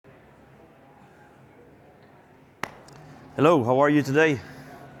Hello, how are you today?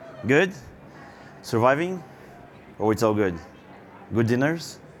 Good? Surviving? Or it's all good? Good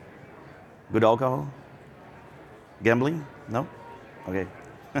dinners? Good alcohol? Gambling? No? Okay.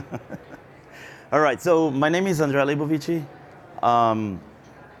 All right, so my name is Leibovici. Um,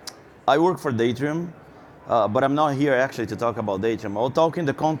 I work for Datrium, but I'm not here actually to talk about Datrium. I'll talk in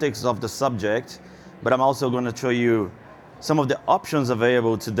the context of the subject, but I'm also going to show you some of the options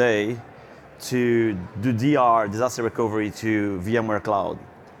available today to do DR, disaster recovery, to VMware Cloud.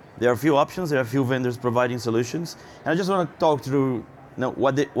 There are a few options, there are a few vendors providing solutions, and I just want to talk through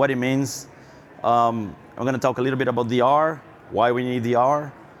what it means. I'm going to talk a little bit about DR, why we need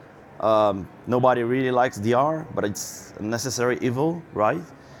DR. Nobody really likes DR, but it's a necessary evil, right?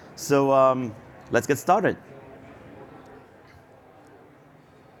 So let's get started.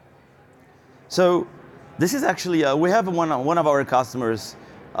 So this is actually, we have one of our customers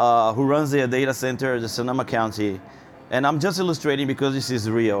who runs their data center in Sonoma County. And I'm just illustrating because this is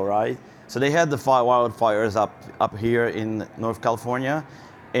real, right? So they had the wildfires up here in North California.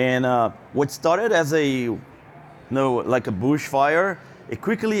 And what started as like a bushfire, it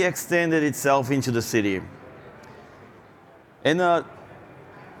quickly extended itself into the city. And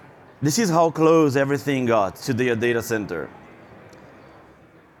this is how close everything got to their data center.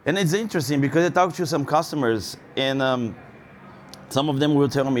 And it's interesting because I talked to some customers, and some of them will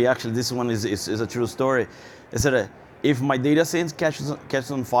tell me, actually, this one is a true story. They said, if my data center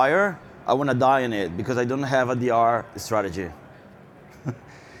catches on fire, I want to die in it because I don't have a DR strategy.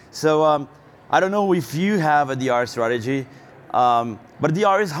 So I don't know if you have a DR strategy, but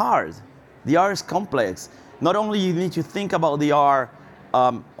DR is hard. DR is complex. Not only you need to think about DR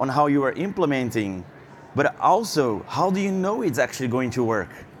on how you are implementing, but also how do you know it's actually going to work?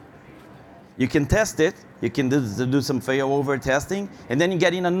 You can test it, you can do some failover testing, and then you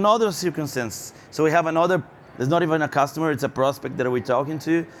get in another circumstance. So we have another, it's not even a customer, it's a prospect that we're talking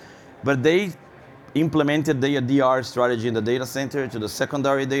to, but they implemented their DR strategy in the data center to the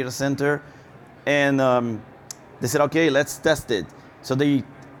secondary data center, and they said, okay, let's test it. So they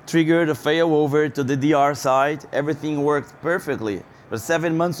triggered a failover to the DR side, everything worked perfectly, but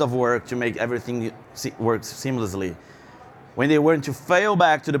 7 months of work to make everything work seamlessly. When they went to fail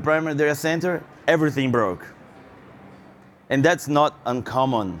back to the primary data center, everything broke. And that's not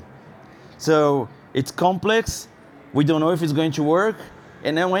uncommon. So it's complex, we don't know if it's going to work,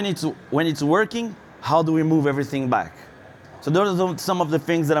 and then when it's working, how do we move everything back? So those are some of the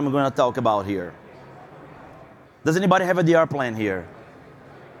things that I'm going to talk about here. Does anybody have a DR plan here?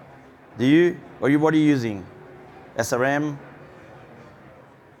 Do you? Or what are you using? SRM?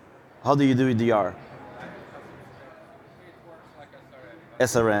 How do you do DR?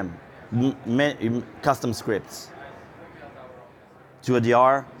 SRM, custom scripts. To a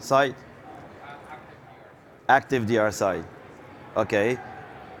DR site? Active DR site. Okay.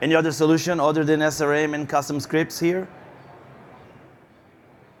 Any other solution other than SRM and custom scripts here?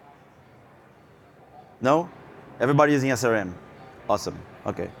 No? Everybody using SRM. Awesome.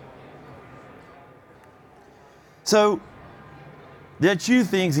 Okay. So there are two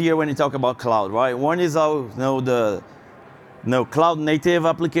things here when you talk about cloud, right? One is cloud native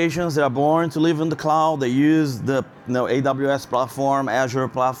applications that are born to live in the cloud. They use the AWS platform, Azure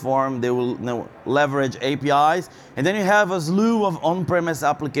platform. They will leverage APIs. And then you have a slew of on-premise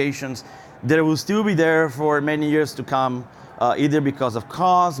applications that will still be there for many years to come, either because of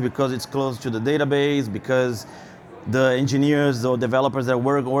cost, because it's close to the database, because the engineers or developers that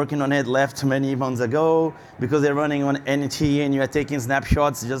were working on it left many months ago, because they're running on NT and you are taking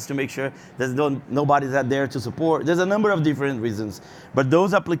snapshots just to make sure there's nobody's out there to support. There's a number of different reasons. But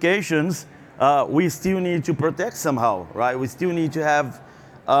those applications, we still need to protect somehow, right? We still need to have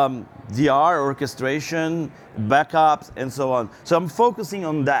DR, orchestration, backups, and so on. So I'm focusing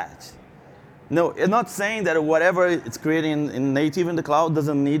on that. No, I'm not saying that whatever it's creating in native in the cloud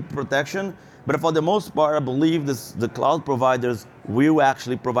doesn't need protection. But for the most part, I believe the cloud providers will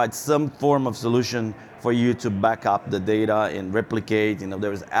actually provide some form of solution for you to back up the data and replicate.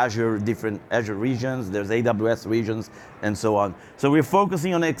 There's different Azure regions, there's AWS regions, and so on. So we're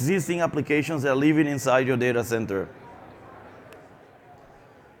focusing on existing applications that are living inside your data center.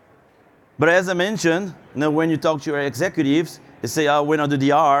 But as I mentioned, when you talk to your executives, they say, we're not the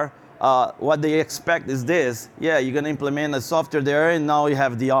DR. What they expect is this. Yeah, you're going to implement a software there, and now you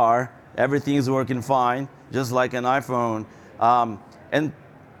have DR. Everything is working fine, just like an iPhone. And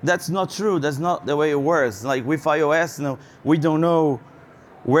that's not true. That's not the way it works. Like with iOS, we don't know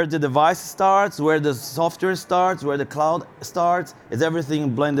where the device starts, where the software starts, where the cloud starts. It's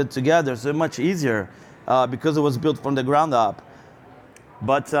everything blended together. So much easier because it was built from the ground up.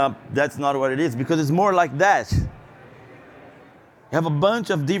 But that's not what it is, because it's more like that. You have a bunch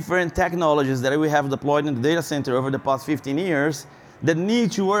of different technologies that we have deployed in the data center over the past 15 years that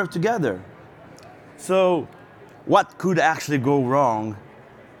need to work together. So what could actually go wrong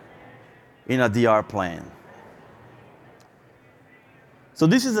in a DR plan? So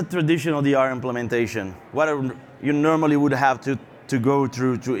this is a traditional DR implementation, what you normally would have to go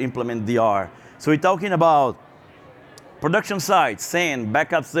through to implement DR. So we're talking about production sites, SAN,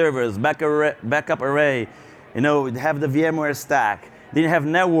 backup servers, backup array, have the VMware stack. Then you have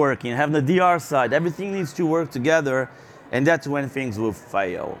networking, you have the DR side. Everything needs to work together, and that's when things will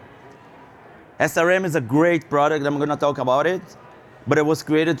fail. SRM is a great product. I'm going to talk about it, but it was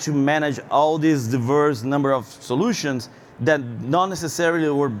created to manage all these diverse number of solutions that not necessarily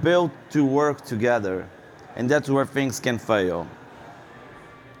were built to work together, and that's where things can fail.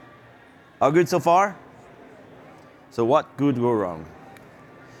 All good so far? So what could go wrong?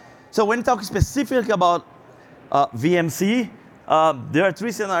 So when talking specifically about VMC, there are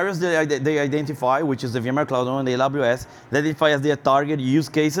three scenarios that they identify, which is the VMware Cloud and the AWS. They identify as their target use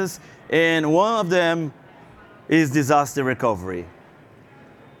cases, and one of them is disaster recovery.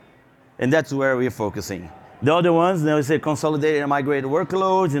 And that's where we're focusing. The other ones, say consolidated and migrated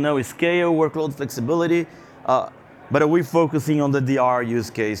workloads, scale, workload flexibility. But we're focusing on the DR use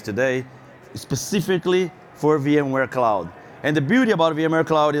case today, specifically for VMware Cloud. And the beauty about VMware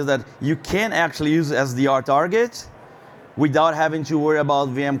Cloud is that you can actually use it as DR target without having to worry about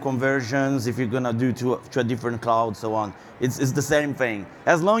VM conversions if you're going to do to a different cloud, so on. It's the same thing.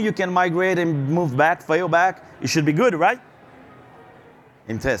 As long as you can migrate and move back, fail back, it should be good, right?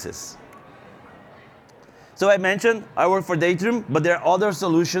 In thesis. So I mentioned I work for Datrium, but there are other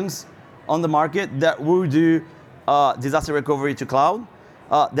solutions on the market that will do disaster recovery to cloud.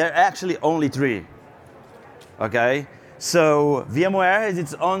 There are actually only three. Okay? So VMware has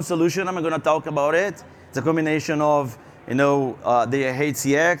its own solution. I'm going to talk about it. It's a combination of the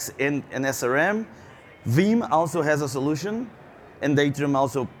HCX and SRM. Veeam also has a solution, and Datrium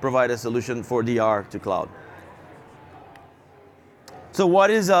also provides a solution for DR to cloud. So what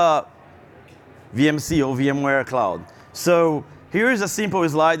is VMC or VMware Cloud? So here is a simple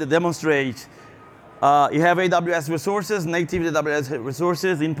slide that demonstrates you have AWS resources, native AWS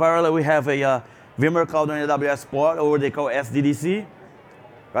resources. In parallel, we have a VMware Cloud on AWS pod, or what they call SDDC,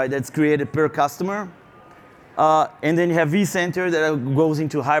 right? That's created per customer. And then you have vCenter that goes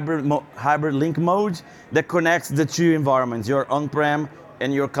into hybrid link mode that connects the two environments, your on-prem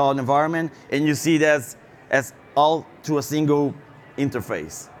and your cloud environment, and you see it as all to a single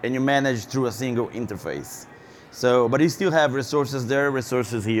interface, and you manage through a single interface. So, but you still have resources there,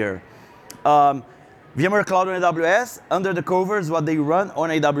 resources here. VMware Cloud on AWS, under the covers, what they run on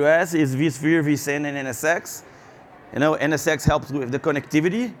AWS is vSphere, vSAN, and NSX. NSX helps with the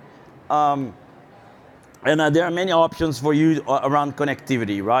connectivity. And there are many options for you around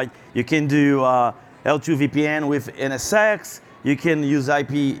connectivity, right? You can do L2 VPN with NSX. You can use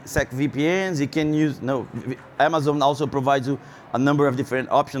IPsec VPNs. You can use, Amazon also provides you a number of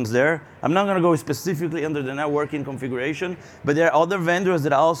different options there. I'm not going to go specifically under the networking configuration, but there are other vendors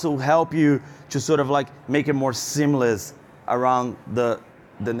that also help you to sort of like make it more seamless around the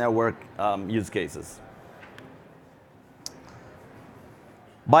network use cases.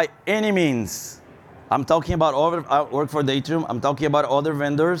 By any means, I'm talking about I work for Datrium. I'm talking about other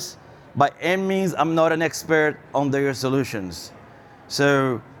vendors. By any means, I'm not an expert on their solutions.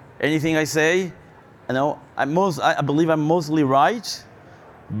 So anything I say, I believe I'm mostly right,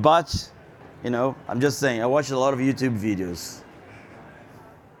 but I'm just saying, I watch a lot of YouTube videos.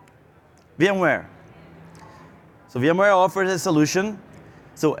 VMware. So VMware offers a solution.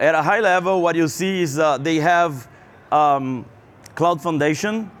 So at a high level, what you see is they have Cloud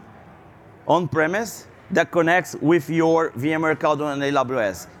Foundation on-premise that connects with your VMware Cloud on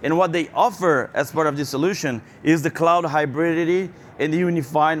AWS. And what they offer as part of this solution is the cloud hybridity and the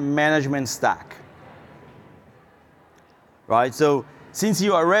unified management stack. Right? So since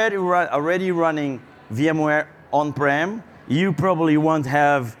you are already running VMware on-prem, you probably won't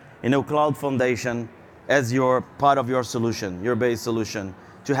have Cloud Foundation as your part of your solution, your base solution,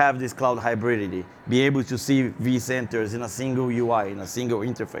 to have this cloud hybridity, be able to see vCenters in a single UI, in a single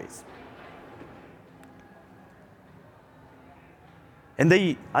interface. And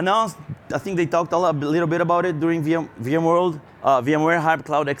they announced, I think they talked a little bit about it during VMworld, VMware Hybrid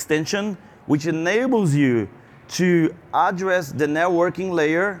Cloud Extension, which enables you to address the networking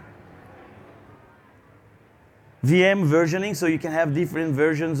layer, VM versioning, so you can have different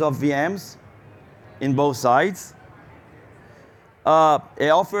versions of VMs in both sides. It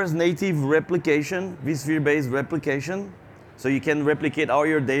offers native replication, vSphere-based replication, so you can replicate all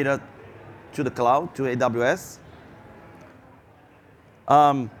your data to the cloud, to AWS.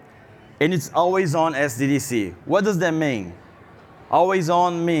 And it's always on SDDC. What does that mean? Always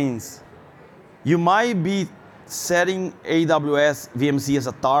on means you might be setting AWS VMC as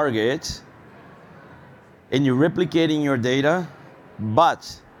a target and you're replicating your data,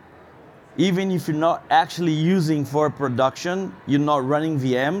 but even if you're not actually using for production, you're not running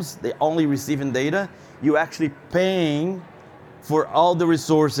VMs, they're only receiving data, you're actually paying for all the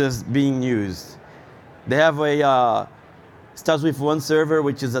resources being used. They have a, starts with one server,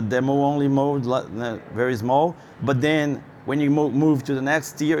 which is a demo-only mode, very small, but then when you move to the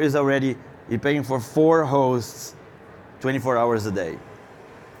next tier, is already, you're paying for 4 hosts, 24 hours a day.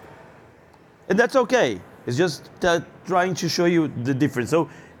 And that's okay. It's just trying to show you the difference. So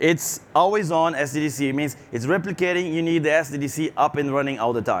it's always on SDDC. It means it's replicating. You need the SDDC up and running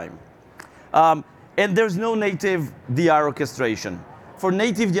all the time. And there's no native DR orchestration. For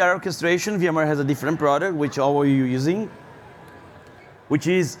native DR orchestration, VMware has a different product, which all are you using, which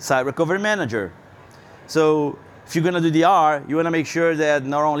is Site Recovery Manager. So if you're going to do DR, you want to make sure that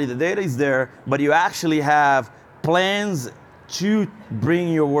not only the data is there, but you actually have plans to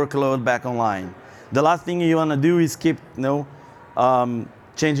bring your workload back online. The last thing you want to do is keep,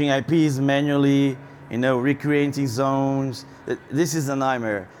 changing IPs manually, recreating zones. This is a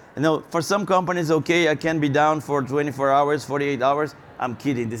nightmare. For some companies, okay, I can be down for 24 hours, 48 hours. I'm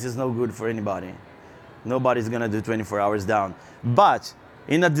kidding. This is no good for anybody. Nobody's going to do 24 hours down. But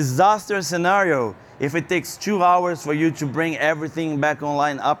in a disaster scenario, if it takes 2 hours for you to bring everything back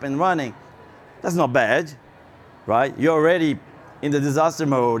online, up and running, that's not bad, right? You're already in the disaster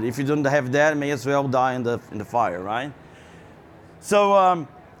mode. If you don't have that, may as well die in the fire, right? So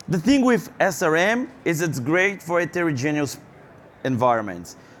the thing with SRM is it's great for heterogeneous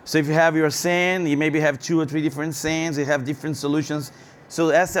environments. So if you have your SAN, you maybe have 2 or 3 different SANs, you have different solutions. So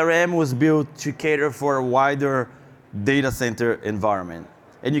SRM was built to cater for a wider data center environment.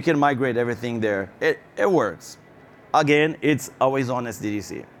 And you can migrate everything there. It works. Again, it's always on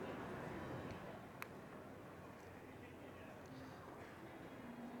SDDC.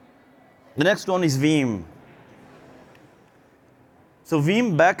 The next one is Veeam. So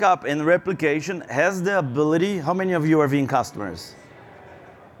Veeam backup and replication has the ability. How many of you are Veeam customers?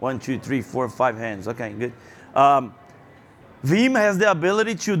 1, 2, 3, 4, 5 hands. Okay, good. Veeam has the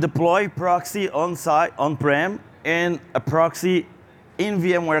ability to deploy proxy on-site, on-prem, and a proxy in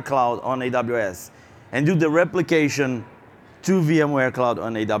VMware Cloud on AWS, and do the replication to VMware Cloud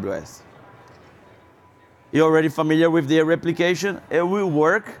on AWS. You're already familiar with their replication. It will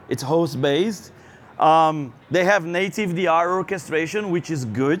work. It's host-based. They have native DR orchestration, which is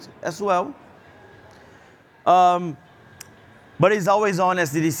good as well. But it's always on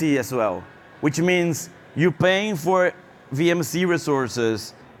SDDC as well, which means you're paying for VMC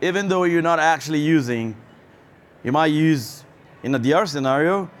resources, even though you're not actually using. You might use in a DR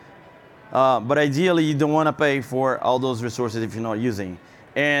scenario, but ideally you don't want to pay for all those resources if you're not using.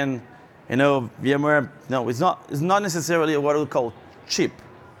 And VMware, no, it's not necessarily what we call cheap,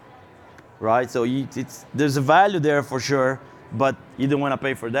 right? So there's a value there for sure, but you don't want to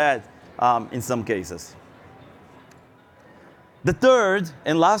pay for that in some cases. The third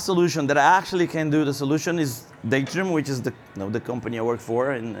and last solution that I actually can do the solution is Datrium, which is the company I work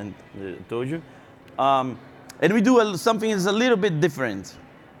for and told you. And we do something that's a little bit different.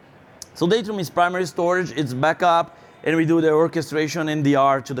 So Datrium is primary storage, it's backup, and we do the orchestration and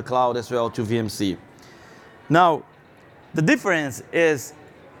DR to the cloud as well, to VMC. Now, the difference is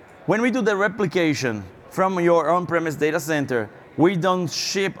when we do the replication from your on-premise data center, we don't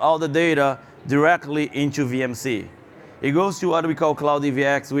ship all the data directly into VMC. It goes to what we call Cloud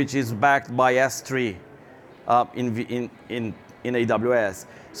EVX, which is backed by S3 in AWS.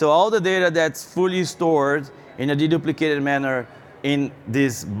 So all the data that's fully stored in a deduplicated manner in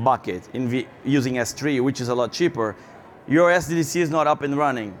this bucket using S3, which is a lot cheaper, your SDDC is not up and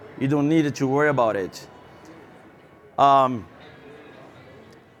running. You don't need to worry about it. And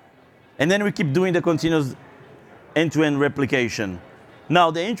then we keep doing the continuous end-to-end replication. Now,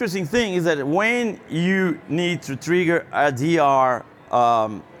 the interesting thing is that when you need to trigger a DR,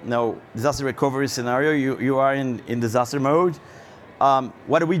 disaster recovery scenario, you are in disaster mode.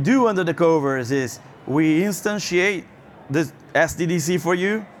 What we do under the covers is we instantiate the SDDC for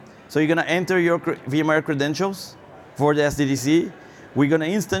you. So you're going to enter your VMware credentials for the SDDC. We're going to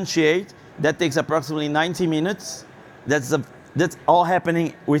instantiate. That takes approximately 90 minutes. That's all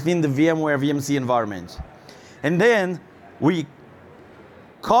happening within the VMware VMC environment. And then we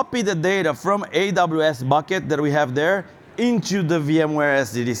copy the data from AWS bucket that we have there into the VMware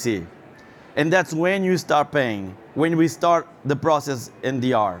SDDC. And that's when you start paying, when we start the process in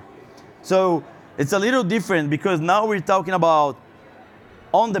DR. So it's a little different because now we're talking about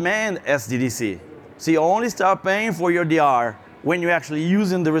on-demand SDDC. So you only start paying for your DR when you're actually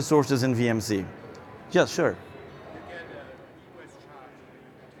using the resources in VMC. Yes, sure.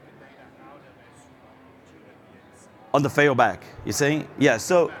 On the failback, you're saying? Yeah,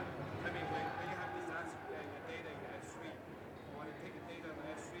 so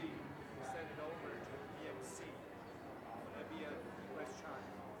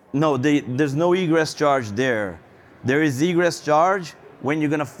no, there's no egress charge there. There is egress charge when you're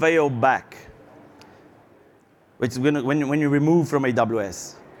gonna fail back. It's when you remove from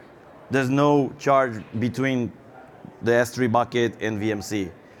AWS. There's no charge between the S3 bucket and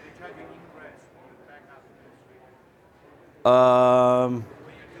VMC.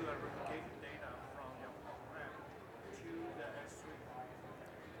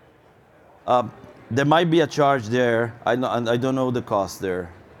 There might be a charge there. I don't know the cost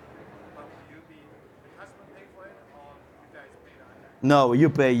there. No, you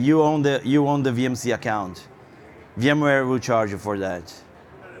pay. You own the VMC account. VMware will charge you for that.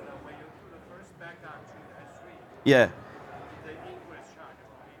 Yeah.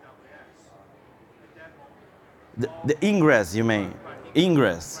 The ingress, you mean?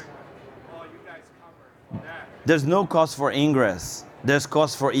 Ingress. There's no cost for ingress. There's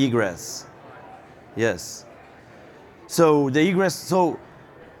cost for egress. Yes. So the egress, so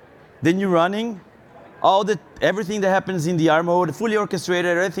then you're running everything that happens in DR mode, fully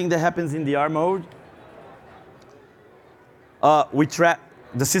orchestrated, everything that happens in DR mode.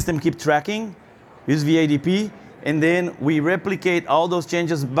 The system keeps tracking, use VADP, and then we replicate all those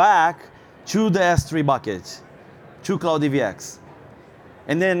changes back to the S3 bucket, to Cloud DVX.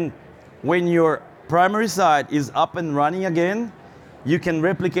 And then when your primary side is up and running again, you can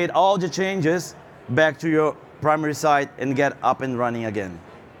replicate all the changes back to your primary side and get up and running again.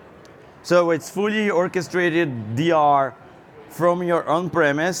 So it's fully orchestrated DR from your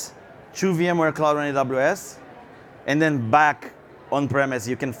on-premise to VMware Cloud on AWS, and then back on-premise.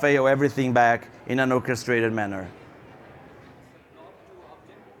 You can fail everything back in an orchestrated manner.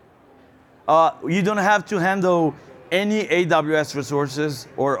 You don't have to handle any AWS resources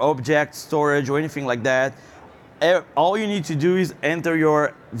or object storage or anything like that. All you need to do is enter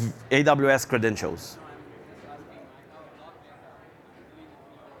your AWS credentials.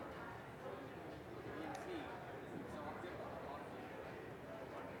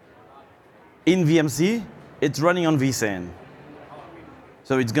 In VMC, it's running on vSAN.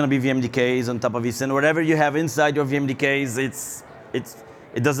 So it's going to be VMDKs on top of vSAN. Whatever you have inside your VMDKs,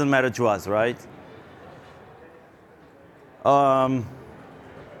 it doesn't matter to us, right?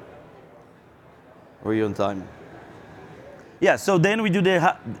 Were you on time? Yeah, so then we do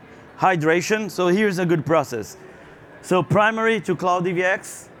the hydration. So here's a good process. So primary to Cloud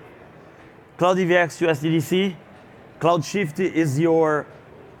DVX to SDDC. Cloud Shift is your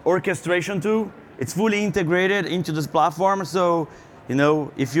orchestration tool. It's fully integrated into this platform. So,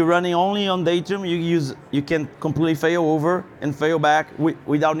 if you're running only on Datum, you can completely fail over and fail back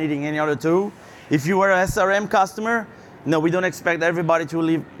without needing any other tool. If you are an SRM customer, no, we don't expect everybody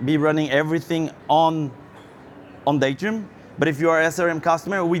to be running everything on Datum. But if you are an SRM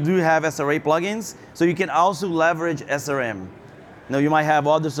customer, we do have SRA plugins, so you can also leverage SRM. You might have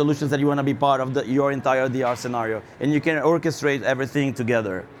other solutions that you want to be part of your entire DR scenario, and you can orchestrate everything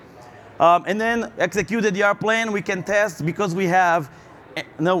together. And then execute the DR plan. We can test because we own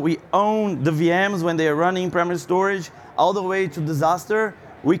the VMs when they are running primary storage all the way to disaster.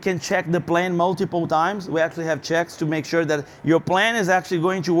 We can check the plan multiple times. We actually have checks to make sure that your plan is actually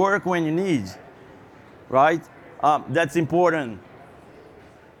going to work when you need, right? That's important.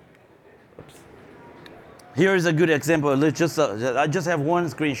 Oops. Here is a good example. I just have one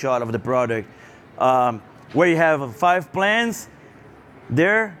screenshot of the product where you have 5 plans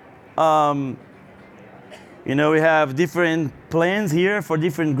there. We have different plans here for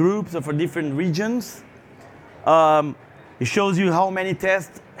different groups or for different regions. It shows you how many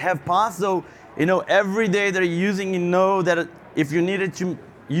tests have passed. So, every day they're using, that if you needed to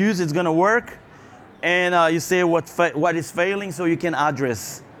use, it's going to work. And you say what is failing, so you can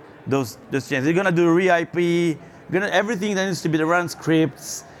address those changes. You're going to do re-IP, everything that needs to be done, run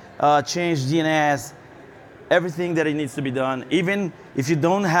scripts, change DNS, everything that it needs to be done. Even if you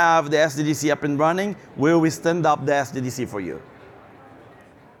don't have the SDDC up and running, we will stand up the SDDC for you.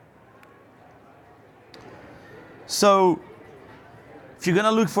 So if you're going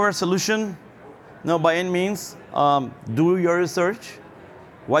to look for a solution, by any means, do your research,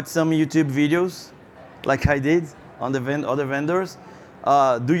 watch some YouTube videos, like I did on the other vendors.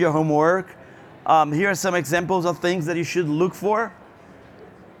 Do your homework. Here are some examples of things that you should look for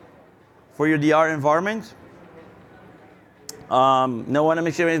your DR environment. You want to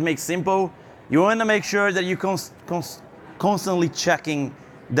make sure it makes simple. You want to make sure that you constantly checking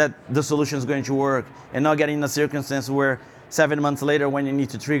that the solution is going to work and not getting in a circumstance where 7 months later when you need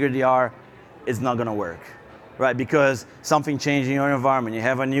to trigger DR, it's not going to work, right? Because something changed in your environment. You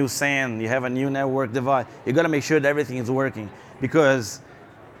have a new SAN, you have a new network device. You got to make sure that everything is working because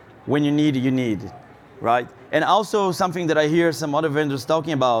when you need it, right? And also something that I hear some other vendors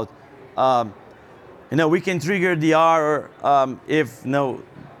talking about, we can trigger DR if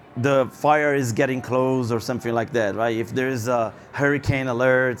the fire is getting close or something like that, right? If there is a hurricane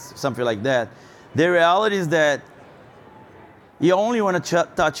alert, something like that. The reality is that you only want to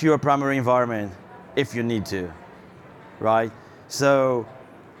touch your primary environment if you need to, right? So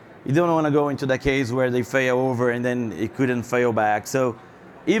you don't want to go into that case where they fail over and then it couldn't fail back. So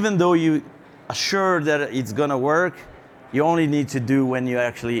even though you are sure that it's going to work, you only need to do when you're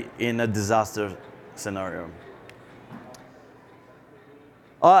actually in a disaster scenario.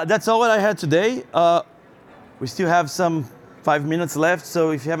 That's all that I had today. We still have some 5 minutes left,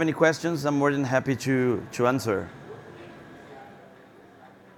 so if you have any questions, I'm more than happy to answer.